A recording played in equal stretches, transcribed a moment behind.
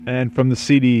And from the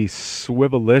CD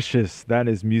Swivelicious, that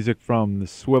is music from the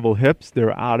Swivel Hips.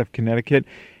 They're out of Connecticut,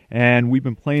 and we've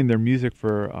been playing their music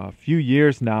for a few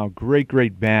years now. Great,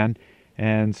 great band.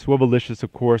 And Swivelicious,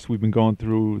 of course, we've been going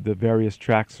through the various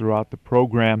tracks throughout the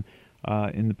program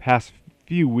in the past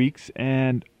few weeks,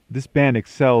 and this band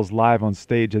excels live on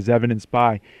stage, as evidenced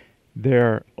by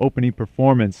their opening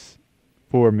performance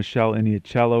for Michelle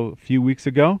Iniucello a few weeks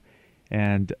ago.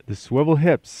 And the Swivel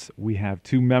Hips, we have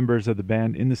two members of the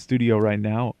band in the studio right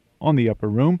now on the upper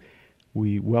room.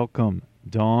 We welcome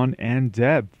Dawn and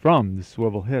Deb from the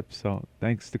Swivel Hips. So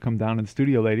thanks to come down in the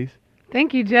studio, ladies.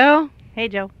 Thank you, Joe. Hey,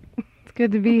 Joe. It's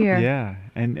good to be here. Yeah,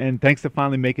 and thanks to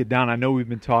finally make it down. I know we've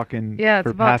been talking it's for the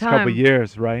about past couple time.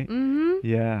 years, right? Mm-hmm.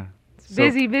 Yeah. It's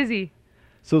busy.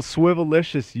 So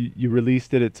Swivelicious, you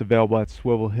released it. It's available at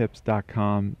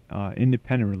swivelhips.com.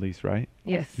 Independent release, right?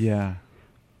 Yes. Yeah.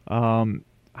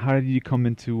 How did you come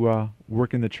into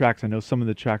working the tracks? I know some of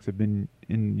the tracks have been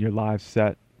in your live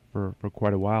set for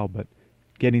quite a while, but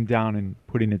getting down and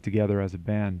putting it together as a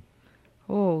band.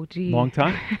 Oh, gee. Long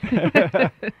time?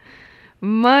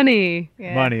 Money.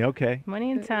 Yeah. Money, okay.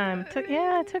 Money and time.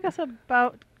 It took us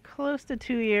about close to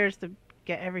 2 years to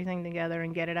get everything together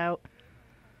and get it out.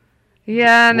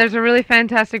 Yeah, and there's a really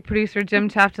fantastic producer, Jim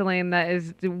Chapdelaine, that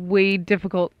is way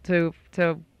difficult to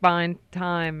find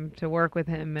time to work with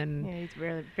him, and Yeah, he's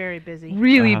really very busy.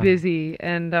 really Uh-huh. busy.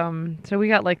 And so we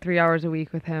got like 3 hours a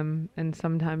week with him, and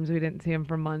sometimes we didn't see him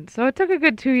for months. So it took a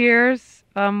good 2 years.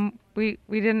 We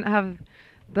didn't have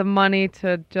the money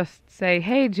to just say,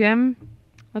 "Hey, Jim,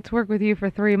 let's work with you for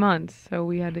 3 months." So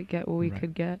we had to get what we Right.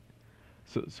 could get.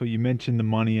 So you mentioned the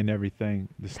money and everything.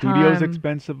 The studio's Time.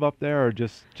 expensive up there, or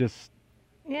just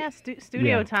Yeah,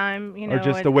 studio Yeah. time. or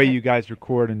just the way you guys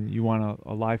record and you want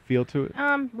a live feel to it?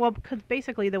 Well, because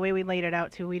basically the way we laid it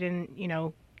out too, we didn't,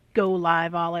 go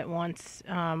live all at once.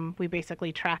 We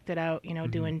basically tracked it out,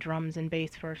 doing drums and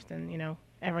bass first, and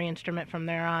every instrument from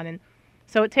there on, and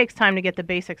so it takes time to get the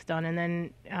basics done, and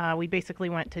then we basically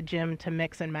went to Jim to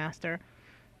mix and master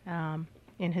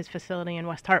in his facility in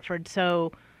West Hartford.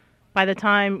 So by the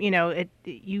time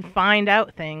you find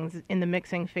out things in the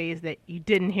mixing phase that you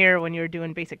didn't hear when you were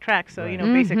doing basic tracks. So Right.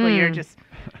 basically you're Mhm. just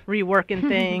reworking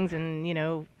things and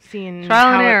seeing Trial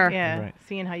and how error. Right.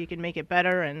 seeing how you can make it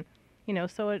better, and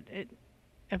so it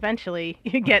eventually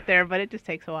you get there, but it just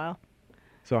takes a while.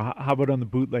 So how about on the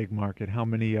bootleg market? How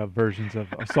many versions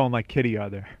of a song like Kitty are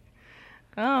there?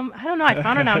 I don't know. I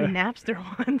found it on Napster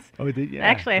once. Oh, did you? Yeah,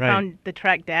 Actually, I right. found the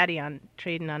track "Daddy" on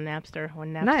trading on Napster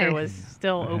when Napster Nice. was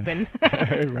still open.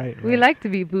 right. We like to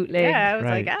be bootleg. Yeah, I was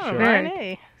Right, like, I don't sure. mind. Right.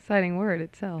 Hey. Exciting word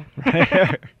itself.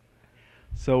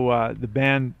 So the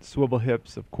band Swivel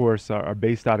Hips, of course, are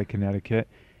based out of Connecticut,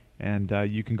 and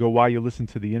you can go while you listen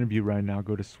to the interview right now.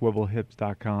 Go to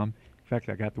swivelhips.com. In fact,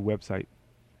 I got the website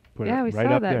put Yeah, it we right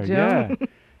saw up that, there. Joe.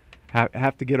 Yeah,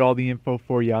 have to get all the info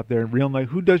for you out there. Real nice.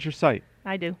 Who does your site?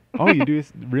 I do. Oh, you do.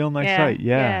 It's a real nice site.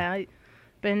 Yeah. I've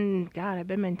been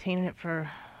maintaining it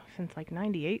since like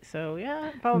 '98. So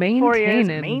yeah, about 4 years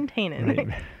maintaining. Right.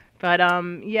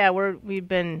 But we've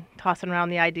been tossing around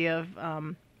the idea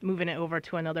of moving it over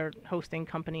to another hosting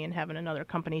company and having another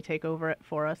company take over it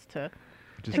for us to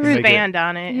Just to make it- expand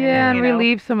on it. Yeah, and you know,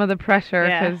 relieve some of the pressure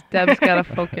Yeah. because Deb's got to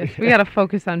focus. We got to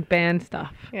focus on band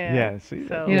stuff. Yeah. See,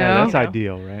 So, You yeah, know? that's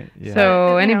ideal, right? Yeah. So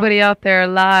You know. anybody out there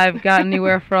live got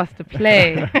anywhere for us to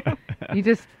play? You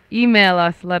just email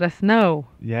us, let us know.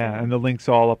 Yeah, and the link's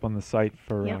all up on the site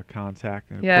for Yep.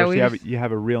 contact. And of Yeah, course, we just- you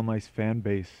have a real nice fan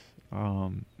base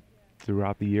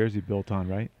throughout the years you built on,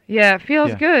 right? Yeah, it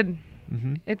feels Yeah. good.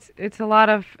 Mm-hmm. It's a lot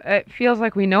of. It feels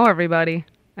like we know everybody,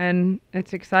 and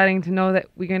it's exciting to know that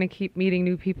we're gonna keep meeting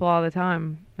new people all the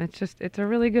time. It's a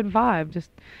really good vibe.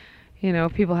 Just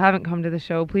if people haven't come to the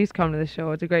show, please come to the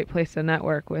show. It's a great place to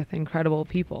network with incredible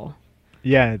people.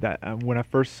 Yeah, that when I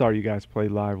first saw you guys play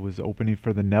live was opening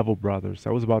for the Neville Brothers.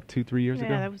 That was about 2-3 years Yeah,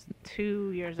 ago. that was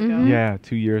 2 years Mhm. ago. Yeah,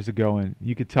 2 years ago, and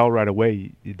you could tell right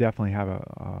away you definitely have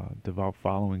a devout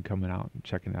following coming out and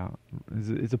checking it out.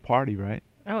 It's a party, right?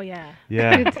 Oh yeah.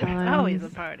 Yeah. Good It's always a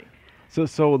times. party.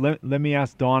 So let me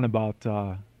ask Dawn about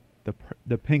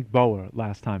the pink boa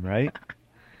last time, right?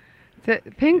 The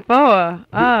pink boa.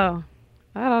 Oh,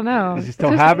 I don't know. Does you It's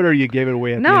still just- have it, or you gave it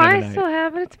away at No, the end of I the night? still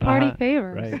have it. It's party Uh-huh,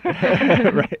 favors.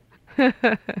 Right.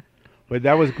 Right. But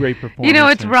that was great performance.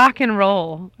 It's and- rock and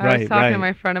roll. I was Right, talking to right.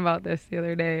 my friend about this the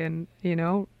other day, and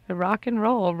the rock and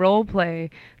role play.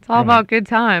 It's all Right. about good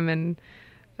time, and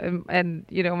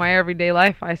my everyday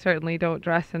life. I certainly don't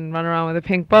dress and run around with a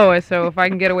pink boa. So if I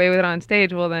can get away with it on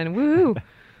stage, well then, woohoo!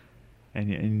 And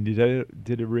you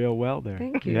did it real well there.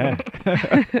 Thank you. Yeah.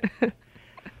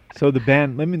 So the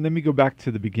band. Let me go back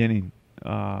to the beginning.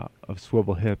 of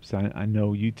Swivel Hips. I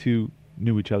know you two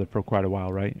knew each other for quite a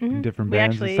while, right? In different We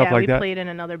bands actually, and stuff yeah, like we that. played in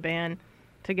another band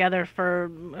together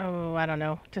for, I don't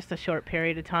know, just a short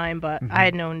period of time. But I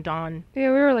had known Dawn Yeah,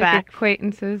 we were like Back.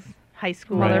 acquaintances. high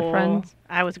school. From other friends.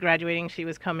 I was graduating. She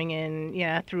was coming in.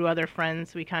 Yeah, through other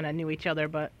friends. We kind of knew each other,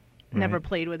 but never Right.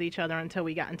 played with each other until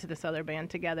we got into this other band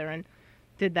together and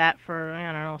did that for,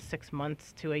 I don't know, 6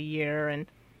 months to a year. And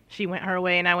she went her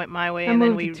way and I went my way. I and then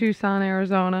moved we, to Tucson,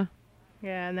 Arizona.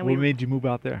 yeah, and then What we, made you move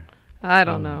out there? I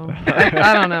don't know.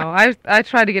 I don't know. I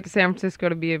tried to get to San Francisco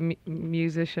to be a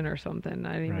musician or something.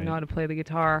 I didn't even know Right. how to play the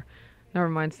guitar. Never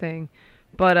mind sing.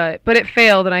 But it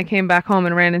failed, and I came back home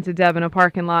and ran into Deb in a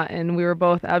parking lot, and we were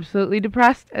both absolutely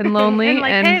depressed and lonely. and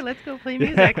like, hey, let's go play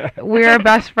music. we are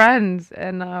best friends,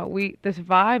 and this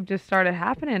vibe just started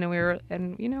happening,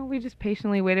 and we just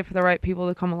patiently waited for the right people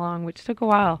to come along, which took a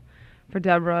while, for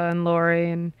Deborah and Lori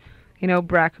and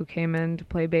Breck, who came in to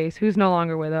play bass, who's no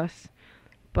longer with us,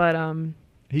 but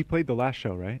He played the last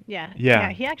show, right? Yeah. Yeah.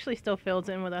 He actually still fills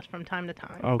in with us from time to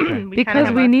time. Okay. We kinda because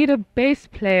have we a- need a bass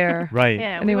player. Right.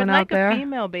 Yeah, we Anyone would out like there? a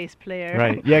female bass player.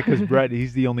 Right. Yeah, because Brett,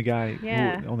 he's the only guy.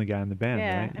 Yeah. Only guy in the band,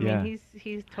 Yeah, right? I mean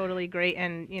he's totally great,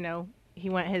 and he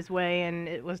went his way, and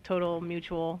it was total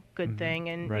mutual good thing,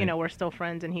 and Right. we're still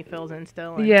friends, and he fills in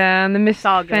still. And Yeah, and the Miss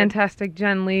all good. Fantastic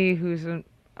Jen Lee, who's an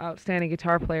outstanding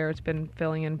guitar player, has been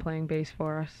filling in playing bass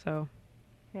for us. So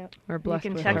Yep. we're You blessed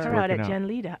can with check It's her her. out at working out.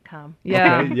 jenlee.com.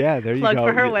 Yeah. Okay, yeah, there you Plug go.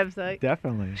 for her Yeah, website.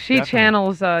 Definitely. She definitely.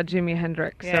 channels Jimi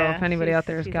Hendrix, so Yeah, if anybody out she's-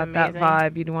 there has she's got that amazing.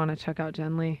 vibe, you'd want to check out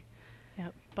Jen Lee.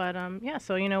 Yep. But yeah,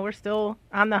 so we're still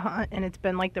on the hunt, and it's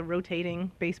been like the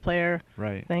rotating bass player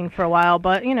Right. thing for a while,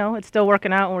 but it's still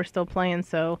working out, and we're still playing.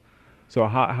 So So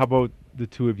how about the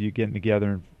two of you getting together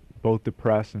and both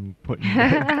depressed and putting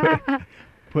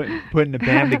putting the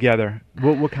band together?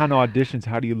 What kind of auditions?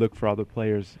 How do you look for other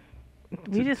players?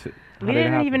 we to- just to- how we did it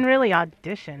didn't happen? even really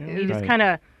audition. We just Right. kind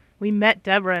of we met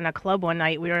Deborah in a club one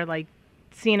night. We were like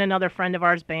seeing another friend of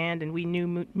ours band, and we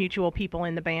knew mutual people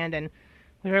in the band, and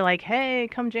we were like, "Hey,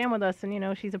 come jam with us."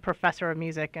 And she's a professor of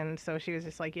music, and so she was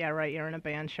just like, "Yeah, right, you're in a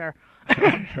band, sure."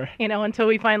 Until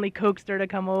we finally coaxed her to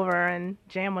come over and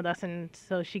jam with us, and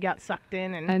so she got sucked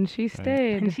in, And she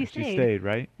stayed. and she She stayed. stayed,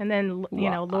 right? And then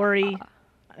Lori,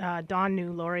 Dawn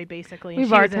knew Lori basically. We and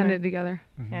she was in a- bartended together.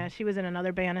 Yeah, she was in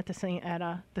another band at the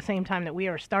same time that we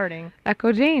were starting.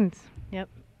 Echo Janes. Yep,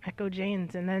 Echo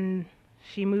Janes, and then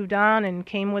she moved on and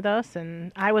came with us,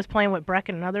 and I was playing with Breck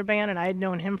in another band, and I had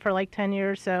known him for like 10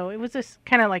 years, so it was just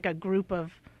kind of like a group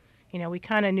of, we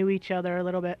kind of knew each other a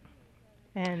little bit,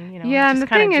 and Yeah, and just the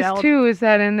kinda thing is gelled. too is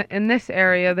that in this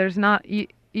area there's not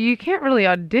you can't really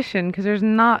audition because there's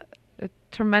not a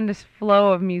tremendous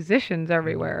flow of musicians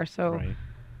everywhere. So Right.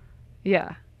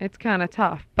 yeah, it's kind of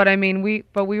tough. But I mean, we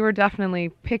were definitely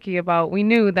picky about. We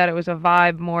knew that it was a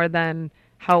vibe more than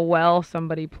how well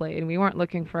somebody played. We weren't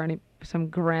looking for some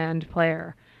grand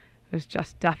player. It was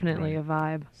just definitely Right. a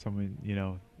vibe. Someone that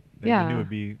you Yeah. knew would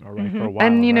be all right for a while.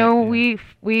 And right?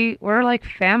 Yeah. we're like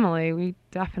family. We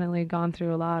definitely gone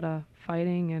through a lot of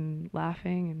fighting and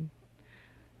laughing and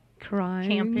crying.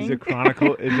 Camping. Is it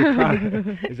chronicle? Is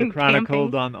it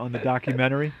chronicled Camping. on the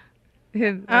documentary?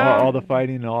 And- All the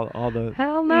fighting and all the.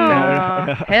 Hell no.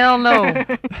 No. Hell no.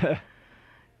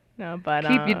 No, but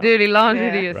Keep your dirty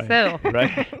laundry to yeah. yourself.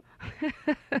 Right.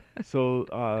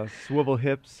 So Swivel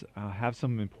Hips have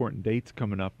some important dates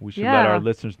coming up. We should let Yeah. our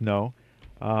listeners know.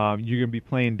 You're going to be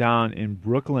playing down in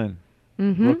Brooklyn.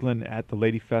 Mm-hmm. Brooklyn at the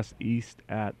Lady Fest East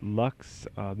at Lux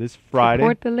this Friday.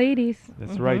 Support the ladies.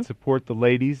 That's right. Support the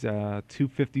ladies.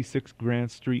 256 Grand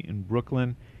Street in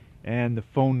Brooklyn. And the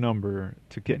phone number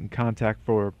to get in contact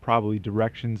for probably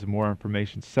directions and more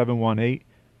information,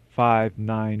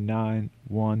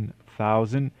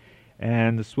 718-599-1000.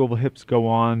 And the Swivel Hips go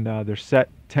on. They're set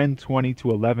 10:20 to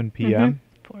 11 p.m.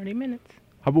 40 minutes.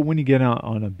 How about when you get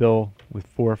on a bill with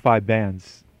 4 or 5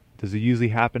 bands? Does it usually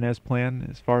happen as planned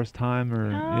as far as time?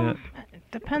 Or It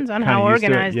depends on Kinda how used to it,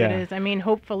 organized yeah. it is. I mean,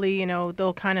 hopefully,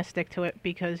 they'll kind of stick to it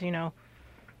because, it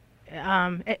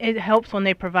helps when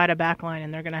they provide a backline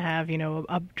and they're going to have,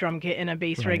 a drum kit and a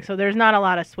bass rig. Right. So there's not a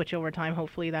lot of switchover time.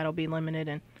 Hopefully that'll be limited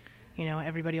and,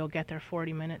 everybody will get their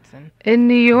 40 minutes. And In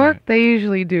New York, Right. they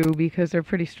usually do because they're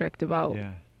pretty strict about.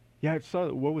 yeah. Yeah, I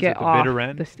saw, what was Get it, the off bitter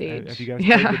end? the stage. Have you guys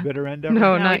Yeah. played the bitter end ever?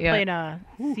 No, we not yet.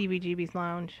 played CBGB's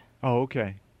Lounge. Oh,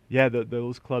 okay. Yeah,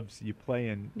 those clubs you play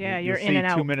in. Yeah, you'll you're see in and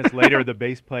 2 out. minutes later the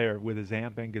bass player with his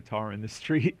amp and guitar in the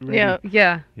street. ready. Yeah.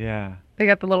 Yeah, Yeah. they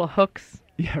got the little hooks.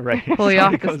 Yeah, right. Pull you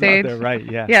off Somebody the goes out stage. there, right,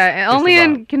 yeah. Yeah, and Just only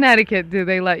in about. Connecticut do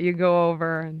they let you go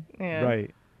over, and Yeah.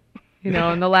 Right.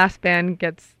 and the last band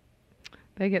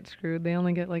they get screwed. They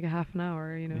only get like a half an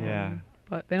hour, Yeah.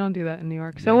 but they don't do that in New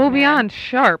York. So we'll be Yeah. on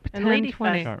sharp And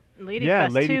 10:20. Sharp. Lady Yeah,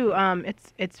 Fest Lady too.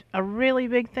 It's a really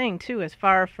big thing too, as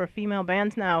far for female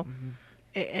bands now.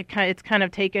 It's kind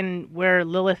of taken where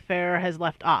Lilith Fair has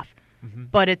left off,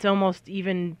 but it's almost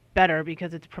even better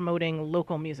because it's promoting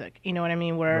local music. You know what I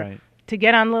mean? Where Right. to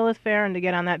get on Lilith Fair and to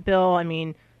get on that bill, I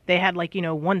mean, they had like,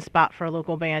 one spot for a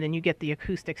local band and you get the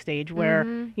acoustic stage where,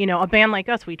 a band like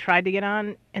us, we tried to get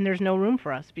on and there's no room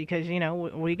for us because,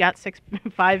 we got 6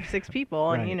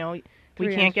 people and, Right. we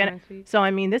 3 can't get it. instruments each. So,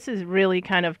 I mean, this has really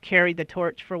kind of carried the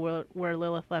torch for where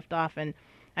Lilith left off. And,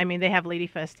 I mean, they have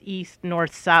Ladyfest East,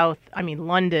 North, South. I mean,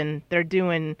 London, they're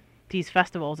doing these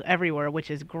festivals everywhere, which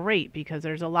is great because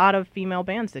there's a lot of female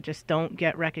bands that just don't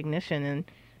get recognition and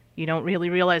you don't really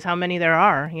realize how many there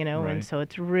are, and Right. so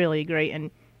it's really great.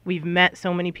 And we've met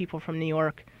so many people from New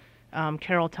York.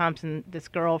 Carol Thompson, this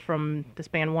girl from this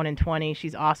band 1 in 20,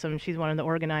 she's awesome. She's one of the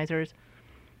organizers.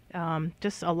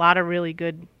 Just a lot of really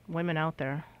good women out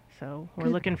there. So we're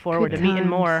Good- looking forward good to meeting times.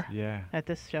 more Yeah. at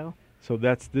this show. So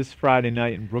that's this Friday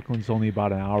night, and Brooklyn's only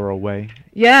about an hour away.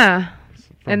 Yeah.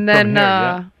 From, And then from here,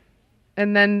 yeah.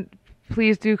 and then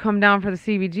please do come down for the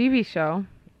CBGB show.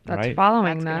 That's Right.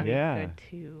 following That's that. gonna be Yeah. good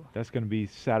too. That's going to be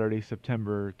Saturday,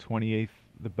 September 28th,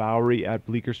 the Bowery at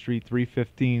Bleecker Street,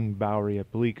 315 Bowery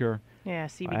at Bleecker, Yeah,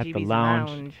 at CBGB's the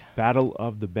lounge. Battle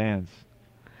of the Bands.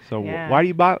 So Yeah. why do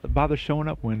you bother showing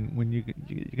up when you're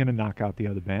going to knock out the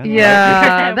other band? right?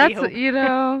 Yeah, We that's hope.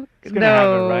 It's gonna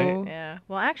happen, right? no. Yeah.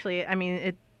 Well, actually, I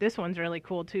mean, this one's really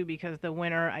cool too because the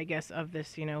winner, I guess, of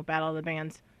this, Battle of the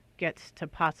Bands gets to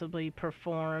possibly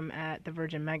perform at the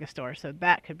Virgin Megastore. So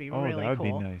that could be Oh, really that would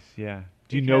cool. be nice. Yeah.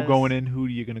 Do you know going Because- in who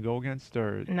you're going to go against,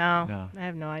 or No, No. I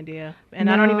have no idea. And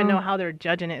I don't even No. know how they're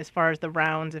judging it as far as the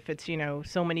rounds, if it's,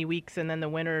 so many weeks and then the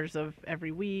winners of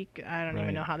every week. I don't Right.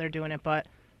 even know how they're doing it, but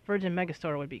Virgin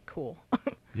Megastore would be cool.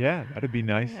 Yeah, that'd be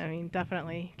nice. I mean,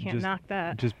 definitely can't Just- knock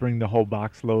that. Just bring the whole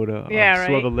box load of Yeah, right.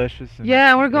 Swivelicious. And,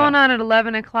 Yeah, we're going on at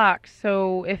 11 o'clock.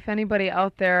 So if anybody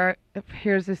out there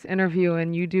hears this interview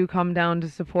and you do come down to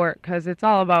support, because it's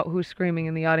all about who's screaming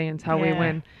in the audience, how we Yeah.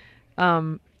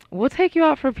 win. We'll take you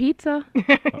out for pizza.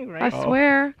 I Right? Oh.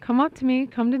 swear. Come up to me.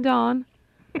 Come to Dawn.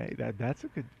 Hey, that's a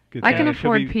good. I thing. can And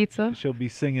she'll afford be- pizza. She'll be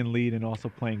singing lead and also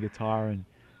playing guitar and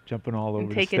jumping all over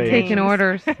the taking stage. Taking names.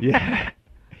 orders. Yeah.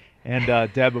 And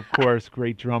Deb, of course,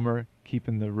 great drummer,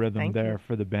 keeping the rhythm Thank there you.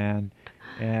 for the band.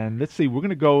 And let's see, we're going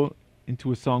to go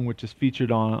into a song which is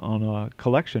featured on a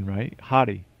collection, right?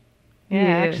 Hottie. Yeah, Yeah.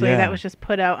 actually, Yeah. that was just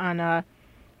put out on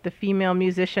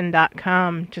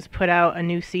thefemalemusician.com. Just put out a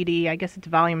new CD. I guess it's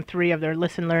volume 3 of their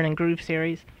Listen, Learn, and Groove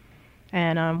series.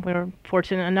 And we were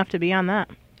fortunate enough to be on that.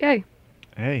 Yay.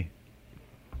 Hey.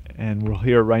 And we'll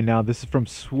hear it right now. This is from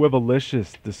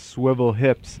Swivelicious, the Swivel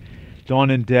Hips. Dawn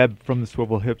and Deb from the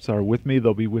Swivel Hips are with me.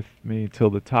 They'll be with me till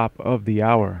the top of the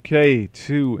hour. Okay,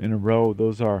 2 in a row.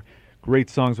 Those are great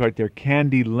songs right there.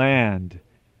 Candyland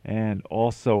and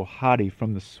also Hottie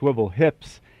from the Swivel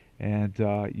Hips. And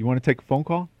you want to take a phone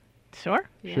call? Sure.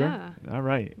 Yeah. Sure. All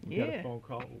right. We got a Yeah. phone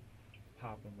call. We'll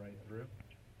pop them right through.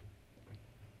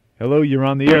 Hello, you're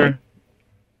on the air.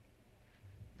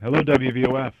 Hello,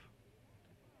 WVOF.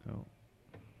 Oh.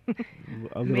 A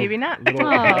little- Maybe not. a little-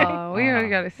 Oh, we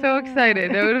got so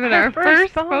excited. That would have been our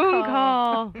first phone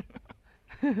call.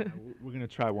 We're going to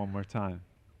try one more time.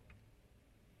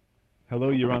 Hello,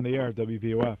 you're on the air,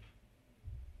 WVOF.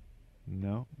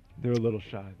 No? They're a little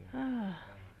shy there.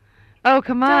 Oh,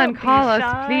 come on, Don't be call us,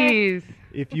 shy. please.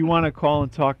 If you want to call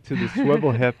and talk to the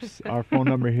Swivel Hips, our phone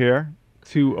number here,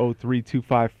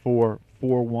 203-254-4111,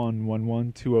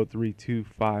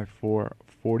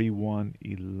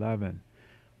 203-254-4111.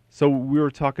 So we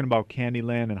were talking about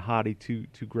Candyland and Hottie, two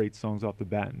great songs off the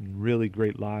bat, and really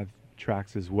great live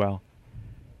tracks as well.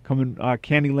 Coming,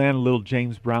 Candyland, a little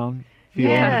James Brown feel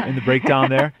Yeah. in the breakdown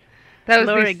there. That was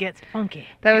Laura the, gets funky.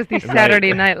 that was the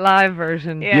Saturday Night Live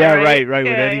version. Yeah. Yeah, right. right,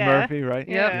 with Yeah, Eddie yeah. Murphy, right?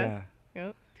 Yep. Yeah.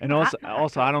 Yep. And also,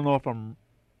 I don't know if I'm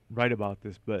right about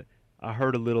this, but I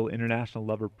heard a little International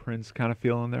Lover Prince kind of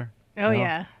feel in there. Oh, No?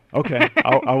 yeah. Okay,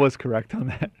 I was correct on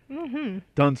that. Mm-hmm.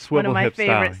 Done swivel One of my hip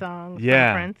favorite style. songs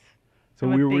Yeah. from Prince. So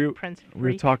I'm a we big were Prince we were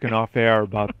freak. talking off air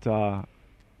about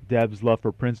Deb's love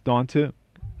for Prince. Dawn too.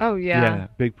 Oh, yeah.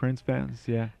 Big Prince fans.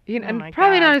 Yeah. You know, Oh and my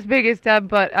probably not God. as big as Deb,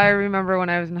 but I remember when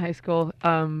I was in high school,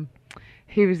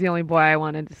 he was the only boy I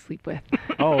wanted to sleep with.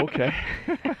 Oh, okay.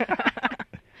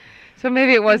 So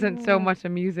maybe it wasn't so much a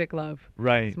music love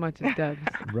Right. as much as Deb's.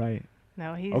 Right.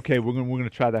 No, he's Okay, we're gonna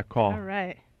try that call. all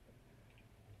right.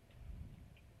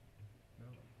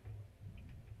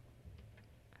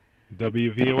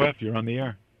 WVOF, you're on the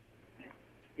air.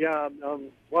 Yeah,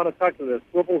 want to talk to the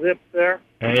Swivel Hips there.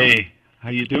 Hey, how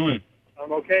you doing?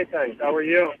 I'm okay, thanks. How are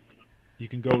you? You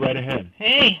can go right ahead.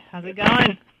 Hey, how's it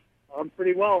going? I'm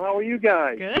pretty well. How are you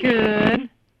guys? Good. Good.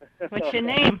 What's your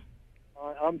name?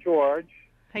 I'm George.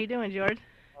 How you doing, George?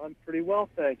 I'm pretty well,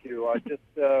 thank you. I just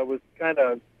was kind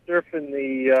of surfing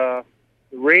the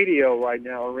radio right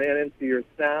now. I ran into your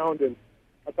sound, and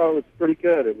I thought it was pretty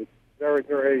good. It was very,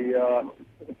 very it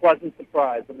was a pleasant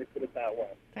surprise. Let me put it that way.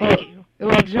 Thank you.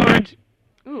 Well, George.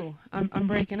 Ooh, I'm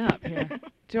breaking up here.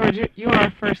 George, you're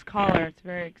our first caller. It's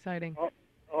very exciting.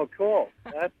 Oh, cool.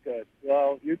 That's good.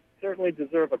 Well, you certainly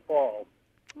deserve a call.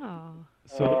 Oh.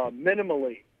 So,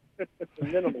 Minimally.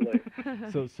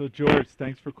 Minimally. so George,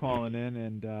 thanks for calling in,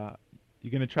 and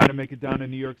you're gonna try to make it down to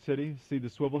New York City, see the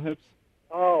Swivel Hips.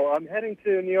 Oh, I'm heading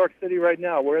to New York City right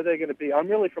now. Where are they going to be? I'm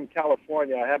really from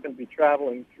California. I happen to be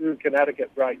traveling through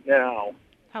Connecticut right now.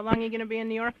 How long are you going to be in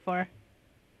New York for?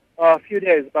 A few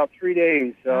days, about 3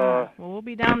 days. Well, we'll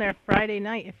be down there Friday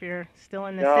night if you're still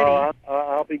in the No, city.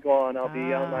 I'll be gone. I'll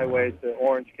be on my way to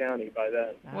Orange County by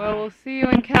then. Well, we'll see you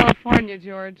in California,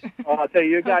 George. I'll tell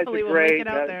you, you guys Hopefully are we'll great. make it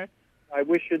out there. I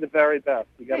wish you the very best.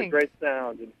 You got Thanks. a great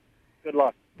sound, and good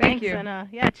luck. Thank Thanks, you. and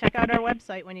yeah, check out our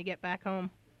website when you get back home.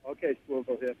 Okay,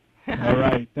 Swivel Hip. All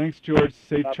right, thanks, George.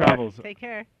 Safe Bye-bye. travels. Take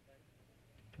care.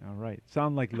 All right,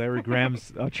 sound like Larry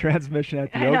Graham's transmission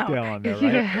at the I know. Oakdale on there,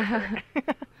 right?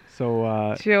 Yeah.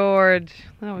 So, George,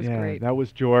 that was yeah, great. that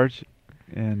was George,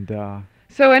 and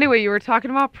So anyway, you were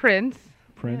talking about Prince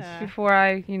Prince. Yeah. before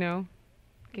I,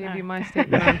 gave you my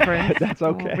statement on Prince. That's I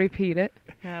okay. won't repeat it.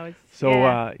 No, it's,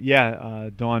 So, yeah.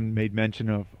 Dawn made mention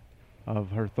of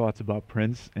her thoughts about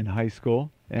Prince in high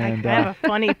school, and I have a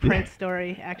funny Prince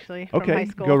story, actually, from high okay,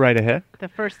 school. go right ahead. The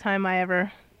first time I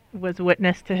ever was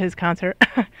witness to his concert.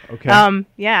 Okay.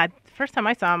 Yeah, the first time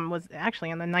I saw him was actually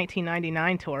on the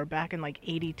 1999 tour back in like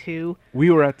 '82, We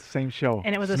were at the same show.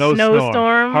 and it was a Snowstorm,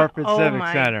 snowstorm. Hartford Oh Civic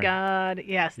my Center. God,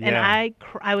 yes. And Yeah.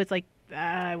 I was like,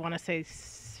 I want to say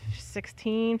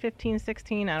 15,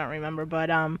 16, I don't remember, but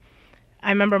I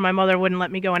remember my mother wouldn't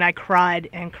let me go, and I cried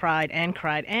and cried and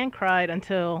cried and cried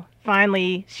until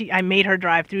finally I made her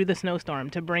drive through the snowstorm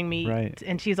to bring me. Right.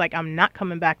 And she's like, I'm not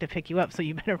coming back to pick you up, so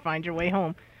you better find your way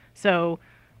home. So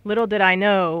little did I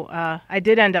know, I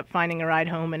did end up finding a ride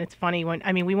home. And it's funny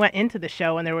we went into the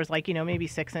show and there was like, maybe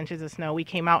 6 inches of snow. We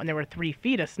came out and there were 3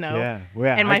 feet of snow. Yeah, well,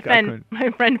 yeah. And I my friend, couldn't- my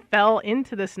friend fell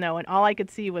into the snow, and all I could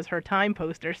see was her time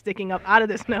poster sticking up out of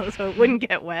the snow so it wouldn't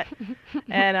get wet.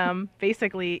 And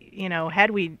basically, had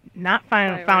we not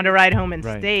found a ride home and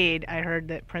Right. stayed, I heard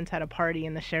that Prince had a party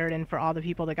in the Sheraton for all the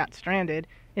people that got stranded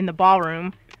in the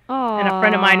ballroom. Oh. And a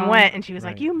friend of mine went, and she was Right.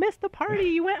 like, "You missed the party.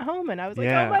 You went home." And I was like,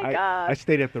 yeah, "Oh my God!" I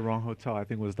stayed at the wrong hotel. I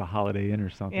think it was the Holiday Inn or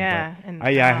something. Yeah, but and,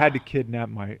 I had to kidnap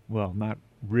not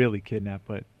really kidnap,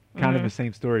 but kind of Mhm. the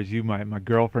same story as you. My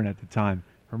girlfriend at the time,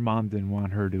 her mom didn't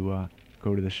want her to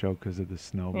go to the show because of the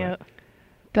snow. Yeah.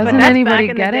 Doesn't But that's anybody back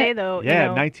in get the day, it? though.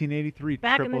 Yeah, 1983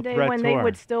 back in Triple the day Threat when Tour. they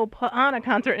would still put on a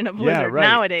concert in a blizzard. right.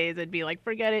 Nowadays, it'd be like,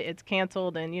 forget it, it's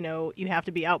canceled, and you have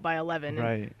to be out by 11. And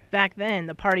Right. back then,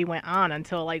 the party went on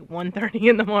until like 1:30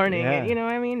 in the morning. Yeah. And, you know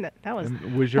what I mean? That was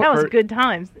And was your that was fir- good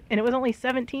times, and it was only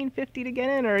 $17.50 to get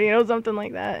in, or something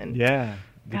like that. And Yeah.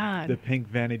 The, God. the pink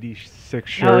Vanity 6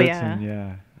 shirts. Oh, yeah. And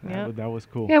yeah. Yep. That was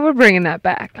cool. Yeah, we're bringing that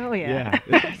back. Oh yeah.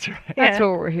 Yeah, that's right. That's Yeah.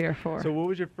 what we're here for. So what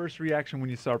was your first reaction when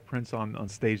you saw Prince on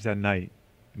stage that night?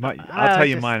 I I'll tell was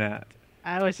you just- mine at.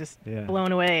 I was just Yeah.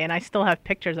 blown away, and I still have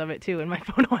pictures of it too in my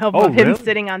photo album Oh, of him really?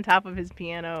 sitting on top of his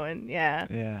piano, and yeah.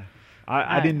 Yeah.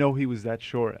 I didn't know he was that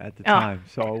short at the Oh. time.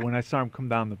 So when I saw him come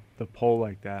down the pole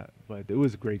like that, but it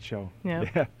was a great show. Yep.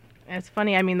 Yeah. And it's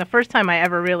funny. I mean, the first time I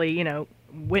ever really,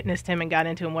 witnessed him and got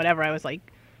into him, whatever, I was like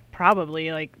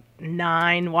probably like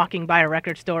 9, walking by a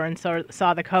record store and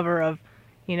saw the cover of,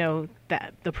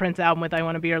 the Prince album with "I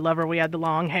Want to Be Your Lover." We had the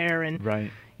long hair and,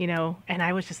 Right. and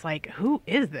I was just like, who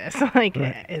is this? Like,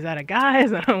 Right. is that a guy?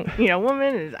 Is that a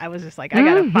woman? I was just like, I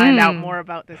gotta find out Mhm. more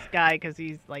about this guy because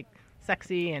he's like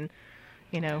sexy and,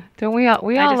 Don't we all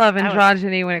I love was-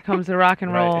 androgyny when it comes to rock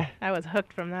and Right. roll? I was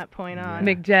hooked from that point on.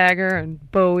 Mick Jagger and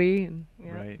Bowie and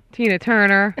Yeah. Right. Tina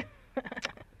Turner.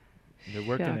 They're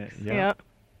working it. Shucks. Yeah. Yep.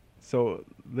 So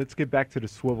let's get back to the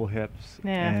Swivel Hips.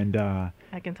 Yeah. And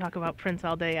I can talk about Prince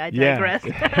all day. I yeah. digress.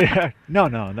 Yeah. No,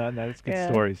 that's good Yeah.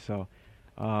 stories. So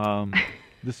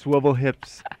the Swivel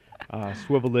Hips,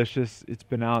 Swivelicious, it's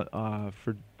been out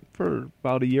for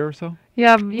about a year or so.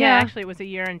 Yeah, Yeah, actually, it was a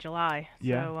year in July.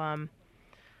 Yeah. So,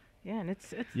 and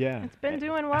it's Yeah. it's been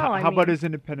doing well. How, I how about mean, as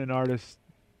independent artists,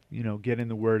 getting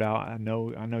the word out? I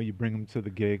know you bring them to the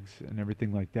gigs and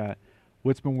everything like that.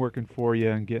 What's been working for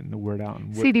you and getting the word out?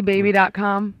 And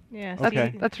CDBaby.com. Yeah, Okay.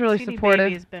 CD, That's really CD supportive.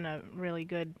 Baby has been a really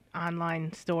good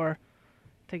online store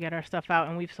to get our stuff out,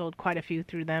 and we've sold quite a few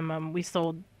through them. We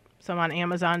sold some on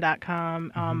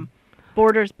Amazon.com.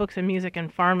 Borders Books and Music in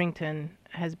Farmington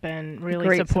has been really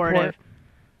Great supportive support.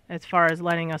 as far as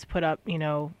letting us put up,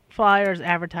 flyers,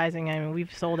 advertising. I mean,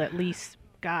 we've sold at least,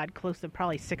 God, close to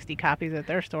probably 60 copies at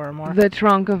their store or more. The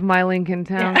trunk of my Lincoln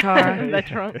Town car. The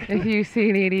trunk. If you see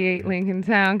an '88 Lincoln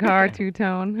Town car,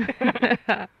 two-tone.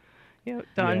 Yep,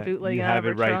 Dawn Yeah, bootleg you out have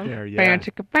of it her right trunk. there. Bam, Yeah.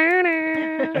 chicka,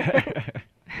 bam.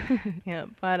 Yeah,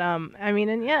 but I mean,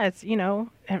 and yeah, it's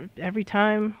every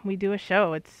time we do a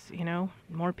show, it's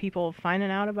more people finding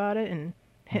out about it and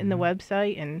hitting the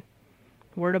website and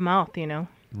word of mouth.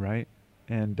 Right.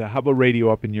 And how about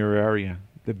radio up in your area?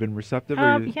 They've been receptive.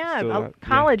 Or you Yeah, still, a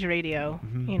college radio.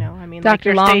 Mhm. I mean,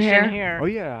 Dr. like your Longhair? station here. Oh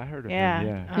yeah, I heard of Yeah, him.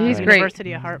 Yeah. He's right. great.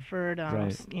 University of Hartford,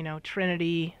 Right.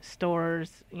 Trinity,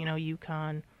 Stores,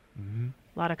 UConn. Mhm.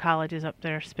 A lot of colleges up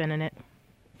there spinning it.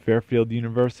 Fairfield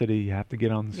University. You have to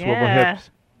get on the Swivel Yeah. Hips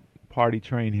party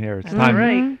train here. It's That's time.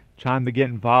 right. Time to get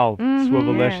involved. Mhm.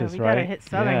 Swivelicious, we right? gotta hit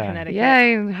Southern yeah. Connecticut.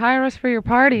 Yeah, hire us for your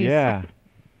parties. Yeah.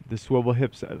 The Swivel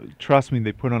Hips. Trust me,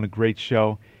 they put on a great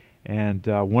show. And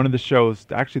one of the shows,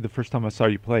 actually, the first time I saw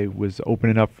you play was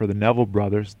opening up for the Neville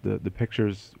Brothers. The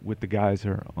pictures with the guys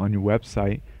are on your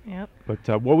website. Yep.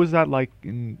 But what was that like?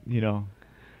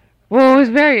 Well, it was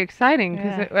very exciting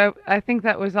because Yeah. I think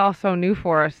that was also new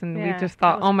for us, and we Yeah, just that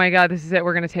thought, was- oh my God, this is it.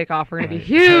 We're gonna take off. We're gonna be Right.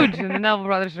 huge, and the Neville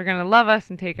Brothers are gonna love us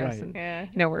and take us. Right. And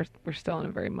Yeah. we're still on a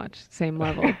very much same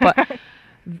level, but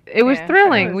it was Yeah, it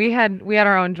thrilling. was. We had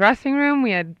our own dressing room.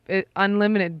 We had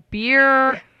unlimited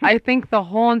beer. I think the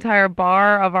whole entire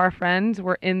bar of our friends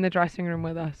were in the dressing room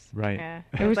with us. Right. Yeah.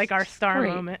 It It was was like our star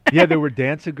great. moment. Yeah, there were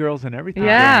dancing girls and everything.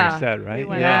 Yeah. during your set, right? We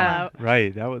went Yeah. all out.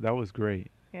 Right. That was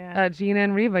great. Yeah. Gina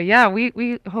and Reba. Yeah,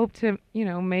 we hope to,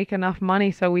 make enough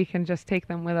money so we can just take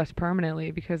them with us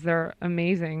permanently because they're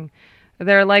amazing.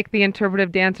 They're like the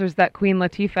interpretive dancers that Queen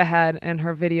Latifah had in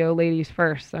her video Ladies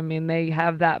First. I mean, they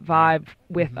have that vibe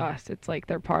with us. It's like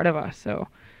they're part of us. So,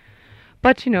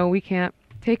 but we can't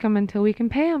take them until we can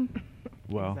pay them.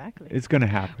 Well, Exactly. it's going to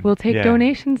happen. We'll take Yeah.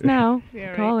 donations now.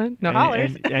 Yeah, Call right. it. No.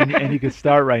 And you can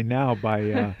start right now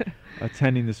by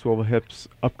attending the Swivel Hips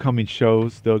upcoming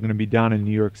shows. They're going to be down in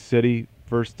New York City.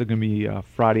 First, they're going to be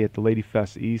Friday at the Lady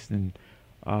Fest East, and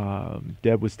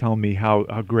Deb was telling me how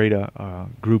great a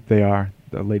group they are,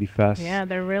 the Lady Fest. Yeah,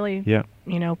 they're really, Yeah.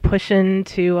 pushing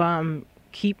to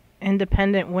keep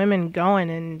independent women going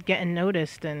and getting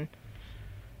noticed, and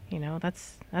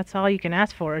that's all you can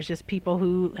ask for is just people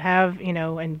who have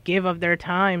and give of their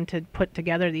time to put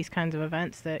together these kinds of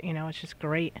events. That it's just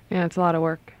great. Yeah, it's a lot of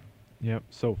work. Yep.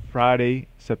 So Friday,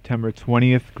 September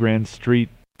 20th, Grand Street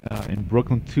in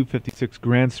Brooklyn, 256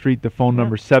 Grand Street. The phone Yep.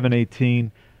 number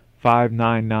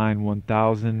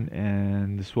 718-599-1000,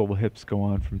 and the Swivel Hips go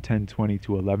on from 10:20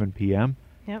 to 11 p.m.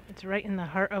 Yep, it's right in the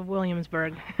heart of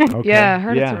Williamsburg. Okay. Yeah, I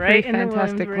heard it's yeah. a Right pretty in the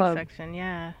fantastic Williamsburg club. section.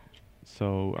 Yeah,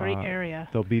 So great area.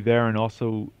 they'll be there, and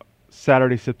also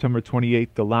Saturday, September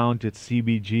 28th, the Lounge at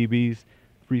CBGB's,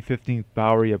 315th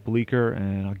Bowery at Bleecker,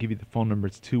 and I'll give you the phone number.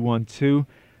 It's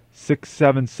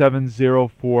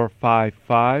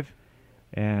 212-677-0455,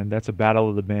 and that's a battle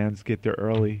of the bands. Get there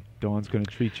early. Dawn's going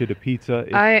to treat you to pizza.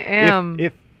 I am.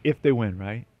 If they win,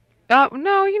 right?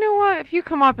 No, you know what? If you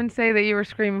come up and say that you were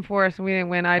screaming for us and we didn't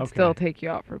win, I'd Okay. still take you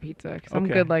out for pizza because I'm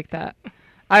Okay. good like that.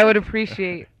 I would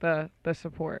appreciate the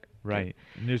support. Right.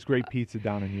 And there's great pizza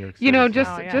down in New York City. You know, so-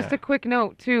 just Oh, yeah. just a quick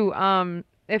note too.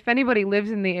 If anybody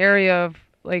lives in the area of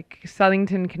like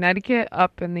Southington, Connecticut,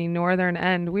 up in the northern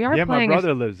end, we are yeah, my playing.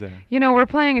 brother lives there. We're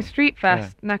playing a street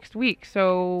fest next week,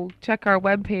 so check our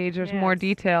webpage. There's Yeah, more it's-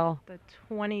 detail. The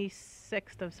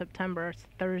 26th of September, it's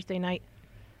Thursday night.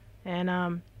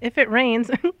 And if it rains,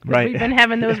 'cause Right. we've been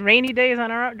having those rainy days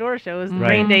on our outdoor shows, the Right.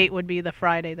 rain date would be the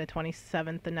Friday, the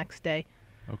 27th, the next day.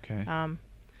 Okay.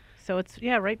 So it's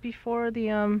right before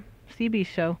the CB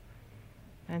show.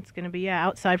 And it's going to be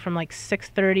outside from like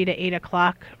 6:30 to 8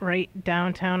 o'clock right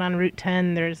downtown on Route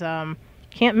 10. There's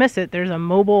can't miss it. There's a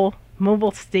mobile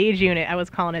stage unit. I was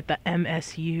calling it the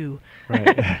MSU.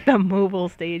 Right. The mobile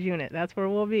stage unit. That's where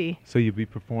we'll be. So you'll be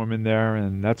performing there,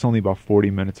 and that's only about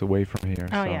 40 minutes away from here.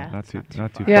 Oh, so yeah, not it's too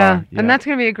not too Yeah, far. and that's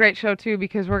going to be a great show too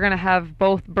because we're going to have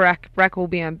both Breck will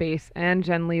be on bass and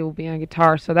Jen Lee will be on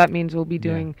guitar. So that means we'll be Yeah.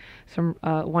 doing some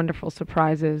wonderful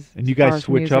surprises. And you as far guys as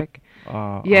switch up. music.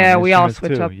 On Yeah, we all instruments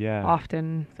switch too. up Yeah.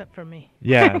 often. Except for me.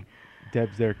 Yeah.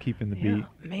 Deb's there keeping the beat. Yeah,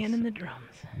 man in the drums.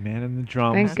 Man in the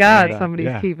drums. Thank That's God right. somebody's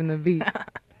Yeah. keeping the beat.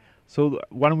 So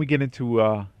why don't we get into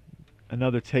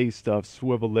another taste of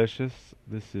Swivelicious?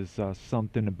 This is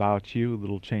Something About You, a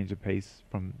little change of pace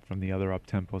from the other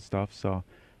up-tempo stuff. So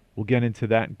we'll get into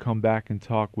that and come back and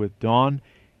talk with Dawn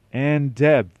and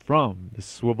Deb from the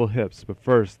Swivel Hips. But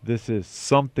first, this is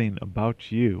Something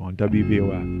About You on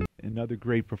WVOF. Another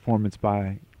great performance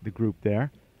by the group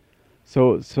there.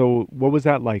 So what was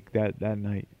that like that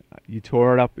night? You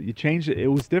tore it up. You changed it. It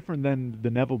was different than the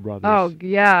Neville Brothers. Oh,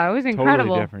 yeah, it was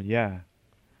incredible. Totally different, yeah.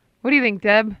 What do you think,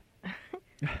 Deb?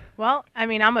 Well, I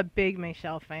mean, I'm a big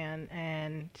Michelle fan,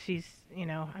 and she's, you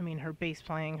know, I mean, her bass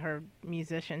playing, her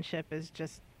musicianship is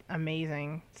just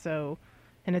amazing. So,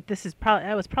 and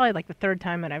that was probably like the third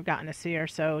time that I've gotten to see her.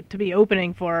 So to be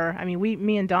opening for her, I mean,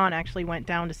 me and Dawn actually went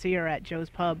down to see her at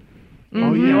Joe's Pub in Oh,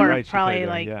 New yeah, York, right. she probably played there,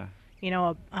 like, yeah. you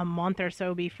know, a month or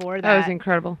so before That was that.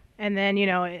 incredible. And then, you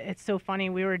know, it's so funny.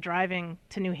 We were driving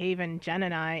to New Haven, Jen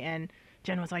and I, and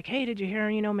Jen was like, hey, did you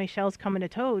hear, you know, Michelle's coming to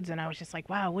Toads? And I was just like,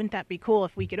 wow, wouldn't that be cool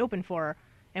if we could open for her?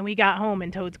 And we got home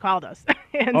and Toads called us.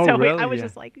 And Oh, so really? I was Yeah.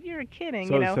 just like, you're kidding,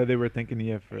 So, you know? so they were thinking of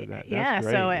you for that. That's Yeah,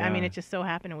 great, so I mean, yeah. it just so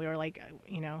happened, and we were like,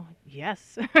 you know,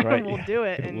 yes, Right, we'll yeah. do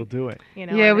it. And, We'll do it. You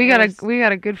know, Yeah, and we it got was- we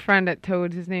got a good friend at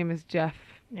Toads. His name is Jeff,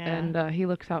 Yeah. and he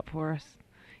looks out for us.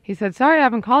 He said, "Sorry, I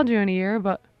haven't called you in a year,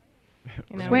 but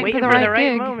you know, waiting waiting for the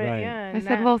right gig. moment. Right. Yeah, I and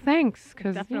said, that well, thanks,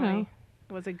 because you definitely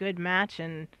know, was a good match.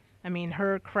 And I mean,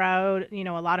 her crowd, you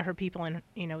know, a lot of her people,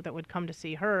 you know, that would come to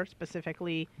see her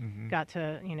specifically, Mhm. got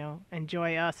to, you know,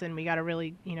 enjoy us, and we got a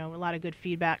really, you know, a lot of good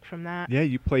feedback from that. Yeah,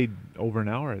 you played over an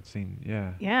hour, it seemed.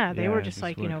 Yeah. Yeah, they were Yeah, just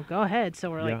like, were- you know, go ahead. So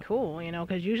we're Yeah. like, cool, you know,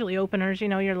 because usually openers, you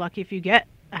know, you're lucky if you get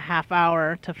a half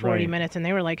hour to 40 Right. minutes, and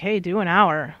they were like, hey, do an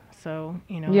hour. So,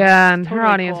 you know, yeah, it's and her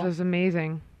totally audience cool. was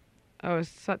amazing. Oh, it was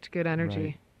such good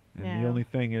energy. Right. And Yeah. the only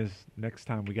thing is, next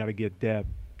time we got to get Deb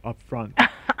up front.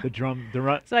 the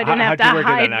run. So I didn't have to how'd you work it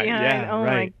hide that night? behind. Yeah, Oh my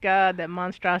right. God, that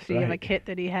monstrosity of a Right. kit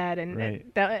that he had, and Right.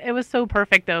 it was so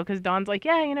perfect though, because Dawn's like,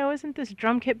 yeah, you know, isn't this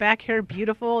drum kit back here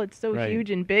beautiful? It's so Right.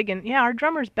 huge and big, and yeah, our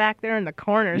drummer's back there in the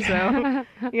corner, so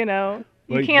you know,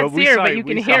 you Well, can't we see her, saw but you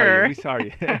we can saw hear her. We saw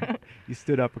you. You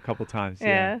stood up a couple times.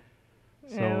 Yeah.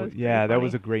 So Yeah, it was pretty that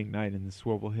was funny. a great night, and the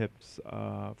Swivel Hips,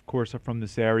 of course, are from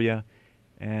this area.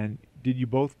 And did you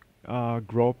both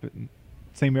grow up in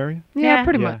same area? Yeah,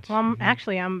 pretty Yeah. much. Well,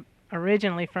 Mhm. I'm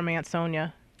originally from Aunt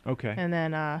Sonia, Okay. and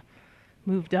then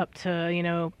moved up to, you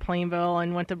know, Plainville,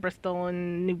 and went to Bristol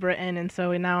and New Britain, and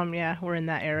so now we're in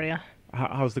that area.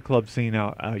 How's the club scene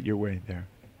out your way there?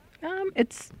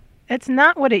 It's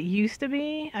not what it used to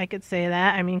be. I could say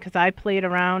that. I mean, because I played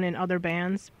around in other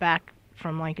bands back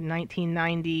from like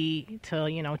 1990 to,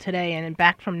 you know, today, and then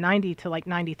back from 90 to like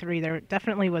 93. There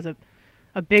definitely was a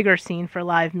bigger scene for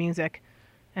live music,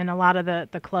 and a lot of the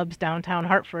clubs downtown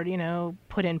Hartford, you know,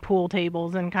 put in pool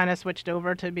tables and kind of switched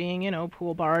over to being, you know,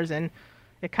 pool bars, and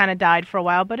it kind of died for a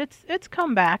while, but it's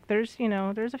come back. There's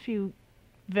a few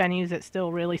venues that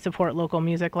still really support local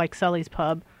music, like Sully's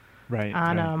Pub Right.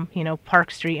 on right. you know, Park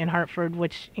Street in Hartford,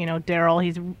 which, you know, Daryl,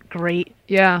 he's great,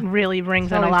 Yeah. really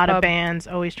brings in a Sully's lot of Pub. bands,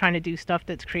 always trying to do stuff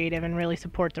that's creative and really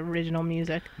supports original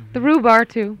music. The Rhubar,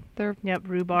 too. They're Yep,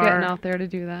 getting Rhubar. out there to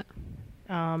do that.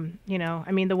 You know,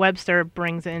 I mean, the Webster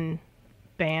brings in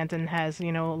bands and has,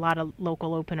 you know, a lot of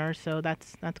local openers, so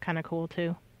that's kind of cool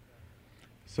too.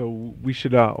 So we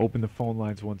should open the phone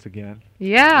lines once again.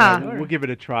 Yeah. We'll give it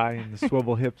a try, and the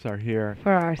Swivel Hips are here.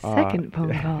 For our second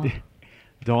phone call.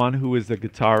 Dawn, who is the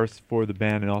guitarist for the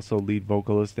band and also lead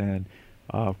vocalist, and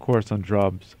of course on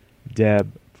drums,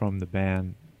 Deb from the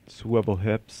band Swivel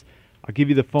Hips. I'll give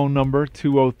you the phone number,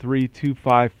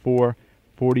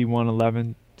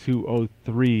 203-254-4111,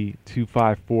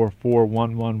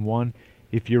 203-254-4111.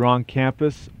 If you're on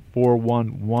campus,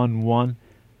 4111.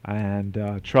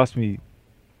 And trust me,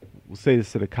 we'll say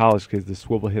this to the college kids, the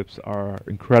Swivel Hips are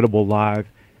incredible live,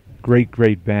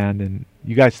 great band, and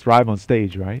you guys thrive on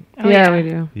stage, right? Oh, yeah, we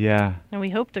do. Yeah. And we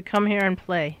hope to come here and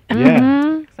play. Yeah.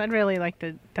 Mhm. 'Cause I'd really like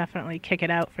to definitely kick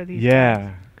it out for these guys.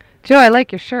 Yeah. Joe, I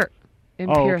like your shirt. Oh,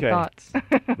 Impure okay. Thoughts.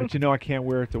 But you know I can't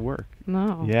wear it to work.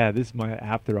 No. Yeah, this is my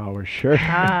after hours shirt.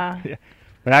 Ah. Yeah.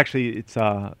 But actually it's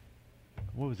what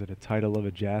was it, a title of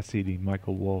a jazz CD,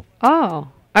 Michael Wolf. Oh,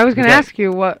 I was going to Okay. ask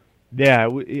you what. Yeah,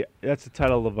 that's the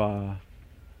title of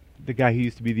the guy who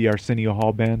used to be the Arsenio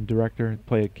Hall band director,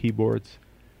 play keyboards.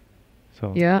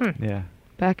 So Yeah. yeah.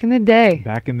 Back in the day.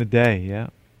 Back in the day, yeah.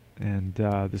 And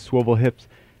the Swivel Hips.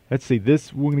 Let's see, we're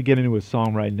going to get into a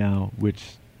song right now,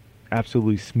 which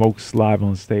absolutely smokes live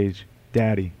on stage.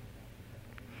 Daddy.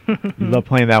 You love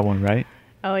playing that one, right?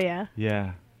 Oh yeah.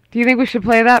 Yeah. Do you think we should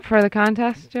play that for the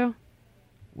contest, Joe?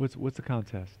 What's the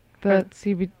contest? The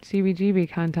CBGB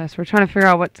contest. We're trying to figure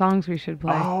out what songs we should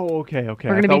play. Oh, okay. We're I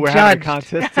gonna thought be we were having a judged.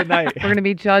 contest tonight. We're going to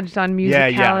be judged on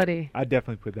Yeah, musicality. I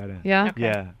definitely put that in. Yeah? Okay.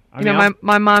 Yeah. I You mean, know,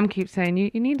 my mom keeps saying,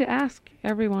 you need to ask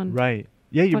everyone. right.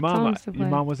 Yeah, your what mom. songs to Your play.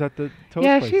 mom was at the toast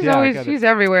Yeah, place. she's I always got it. she's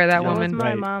everywhere. That So was woman, my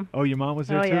Right. mom. Oh, your mom was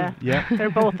there Oh, too. yeah. Yeah. They're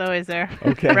both always there.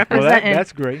 Okay. Well, Representing.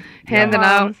 that's great. handing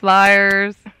Yeah. out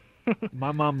flyers.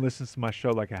 My mom listens to my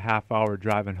show like a half hour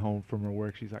driving home from her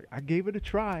work. She's like, I gave it a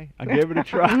try. I gave it a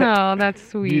try. No, that's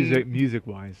sweet. Music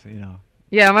wise, you know.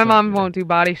 Yeah, my So, mom yeah. won't do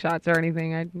body shots or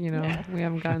anything. Yeah. We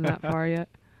haven't gotten that far yet.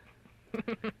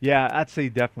 Yeah, I'd say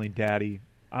definitely Daddy.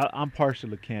 I'm partial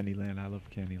to Candyland. I love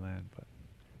Candyland, but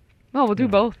Well, we'll do Yeah.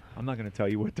 both. I'm not going to tell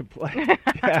you what to play.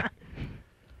 Yeah.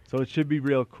 So it should be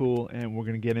real cool, and we're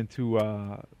going to get into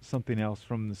something else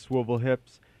from the Swivel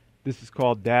Hips. This is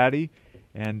called Daddy,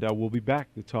 and we'll be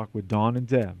back to talk with Dawn and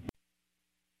Deb.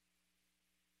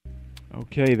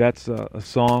 Okay, that's a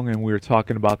song, and we were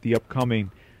talking about the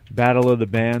upcoming Battle of the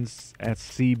Bands at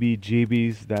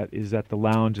CBGB's. That is at the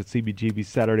Lounge at CBGB's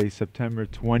Saturday, September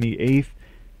 28th,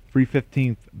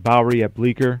 315th Bowery at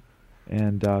Bleecker.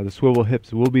 And the Swivel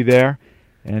Hips will be there,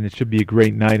 and it should be a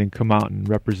great night, and come out and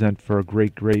represent for a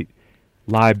great, great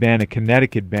live band, a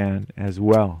Connecticut band as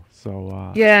well.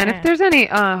 So Yeah, and Yeah. if there's any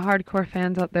hardcore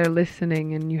fans out there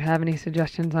listening and you have any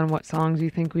suggestions on what songs you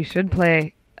think we should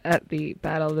play at the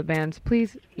Battle of the Bands,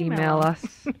 please email Email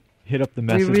us. hit up the We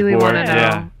message really board. want to know.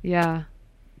 Yeah, Yeah,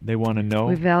 they want to know.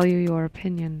 we value your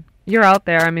opinion. You're out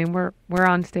there. I mean, we're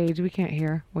on stage. We can't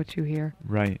hear what you hear.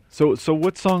 Right. So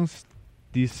what songs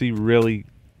do you see really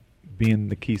being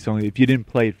the key song? If you didn't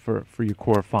play it for your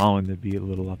core following, they'd be a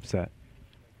little upset.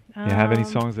 You have any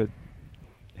songs that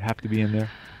have to be in there?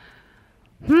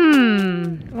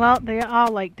 Well, they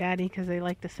all like Daddy because they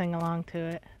like to sing along to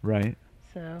it. Right.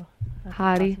 So that's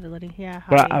Hottie. a possibility. Yeah,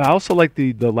 But Hottie. I also like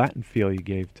the Latin feel you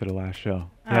gave to the last show.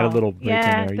 You had a Oh, little break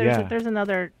yeah, in there. There's Yeah. there's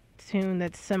another tune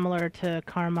that's similar to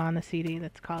Karma on the CD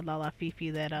that's called La La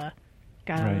Fifi that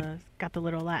Right. got the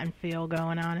little Latin feel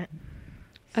going on it.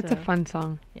 That's a So, fun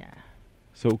song. Yeah.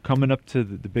 So coming up to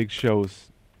the big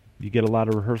shows, you get a lot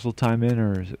of rehearsal time in,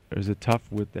 or is it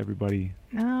tough with everybody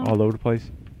No. all over the place?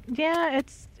 Yeah,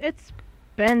 it's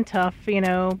been tough,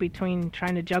 between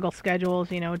trying to juggle schedules.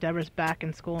 Deborah's back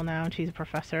in school now and she's a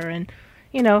professor, and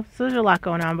so there's a lot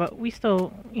going on. But we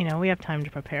still, we have time to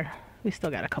prepare. We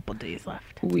still got a couple days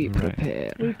left. We Right.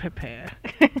 prepare. We prepare.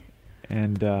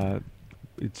 And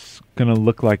it's gonna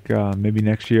look like maybe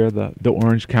next year the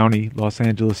Orange County Los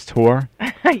Angeles tour.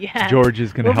 Yeah. George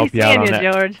is gonna we'll help be you out seeing on you,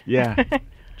 that. George. Yeah.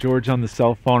 George on the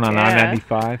cell phone on Yeah.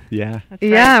 I-95. Yeah. That's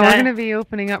Yeah, right. we're That- gonna be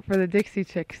opening up for the Dixie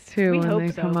Chicks too We when hope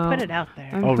they so. come out. Put it out there.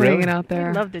 I'm Oh, putting really? it out there.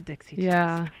 We love the Dixie Chicks.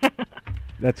 Yeah,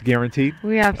 That's guaranteed.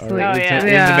 we absolutely. All Oh, It's yeah. in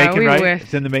Yeah, the making, we right? wish.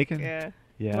 It's in the making. Yeah.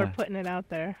 Yeah. We're putting it out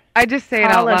there. I just say it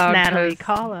Call out us, loud. Natalie. 'Cause-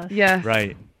 Call us. Yes.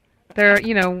 Right. They're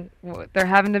they're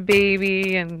having a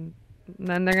baby and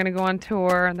then they're gonna go on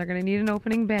tour and they're gonna need an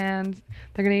opening band.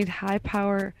 They're gonna need high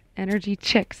power energy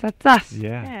chicks. That's us.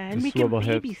 Yeah. Yeah, and The we can swivel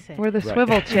hips. babysit. We're the Right.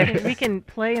 swivel chicks. We can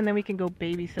play and then we can go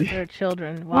babysit their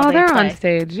children while Well, they they're play. on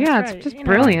stage. Yeah, right, it's just you know.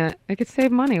 brilliant. It could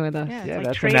save money with us. Yeah, it's Yeah, like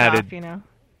that's an trade-off, added-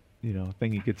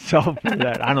 Thing you could sell for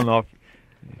that. I don't know if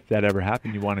that ever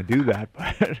happened. You want to do that,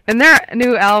 but And their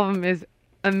new album is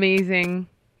amazing.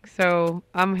 So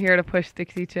I'm here to push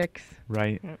Dixie Chicks.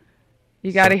 right.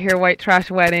 You got to So- hear White Trash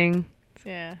Wedding.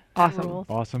 Yeah. that Awesome. rules.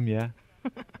 Awesome. Yeah.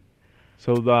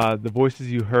 So the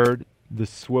voices you heard, the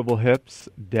Swivel Hips,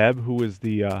 Deb, who is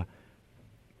the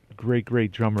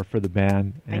great drummer for the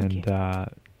band, Thank and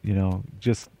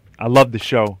just I love the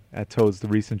show at Toads, the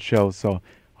recent show. So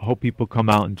I hope people come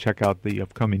out and check out the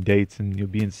upcoming dates, and you'll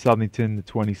be in Southington the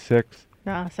 26th.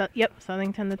 Yep,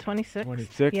 Southington the 26th.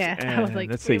 26th. Yeah, And I was like,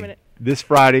 let's wait see. a minute. This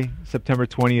Friday, September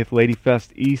 20th, Lady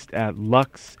Fest East at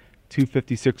Lux,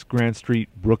 256 Grand Street,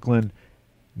 Brooklyn,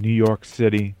 New York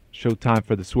City. Showtime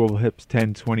for the Swivel Hips,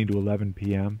 10:20 to 11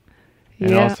 p.m. And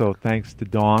Yeah. also thanks to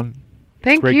Dawn,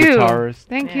 Thank great you. guitarist.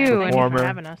 Thank Yeah, you. Thank And, you Performer. for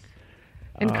having us.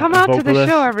 and a come out to the vocalist.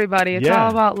 show, everybody. It's Yeah.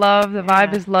 all about love. The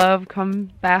vibe Yeah. is love.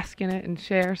 Come bask in it and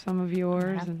share some of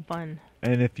yours. Have And fun.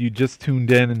 And if you just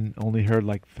tuned in and only heard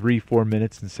like 3-4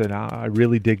 minutes and said, I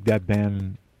really dig that band,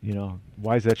 and,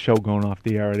 why is that show going off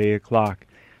the air at 8 o'clock?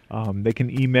 They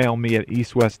can email me at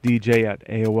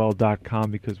eastwestdj@aol.com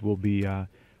because we'll be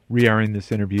re-airing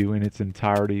this interview in its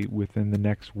entirety within the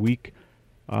next week.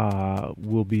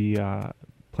 We'll be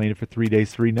playing it for 3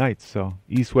 days, 3 nights. So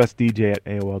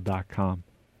eastwestdj@aol.com.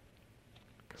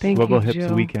 Thank Swivel you, Hips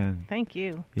Joe. Weekend. Thank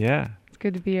you. Yeah. it's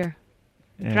good to be here.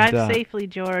 And, Drive safely,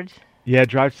 George. Yeah,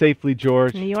 drive safely,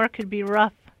 George. New York could be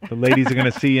rough. The ladies are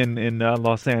going to see you in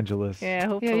Los Angeles. Yeah, Yeah,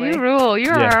 hopefully. you rule.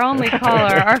 You're Yeah. our only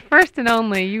caller. Our first and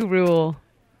only. You rule.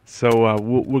 So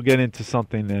we'll get into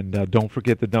something, and don't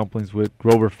forget the dumplings with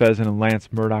Grover Pheasant and Lance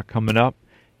Murdoch coming up.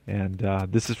 And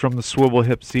this is from the Swivel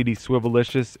Hip CD,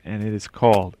 Swivelicious, and it is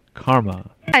called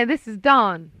Karma. Hi, this is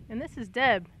Dawn. And this is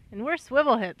Deb, and we're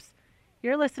Swivel Hips.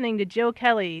 You're listening to Joe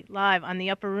Kelly live on the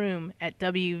Upper Room at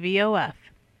WVOF.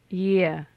 Yeah.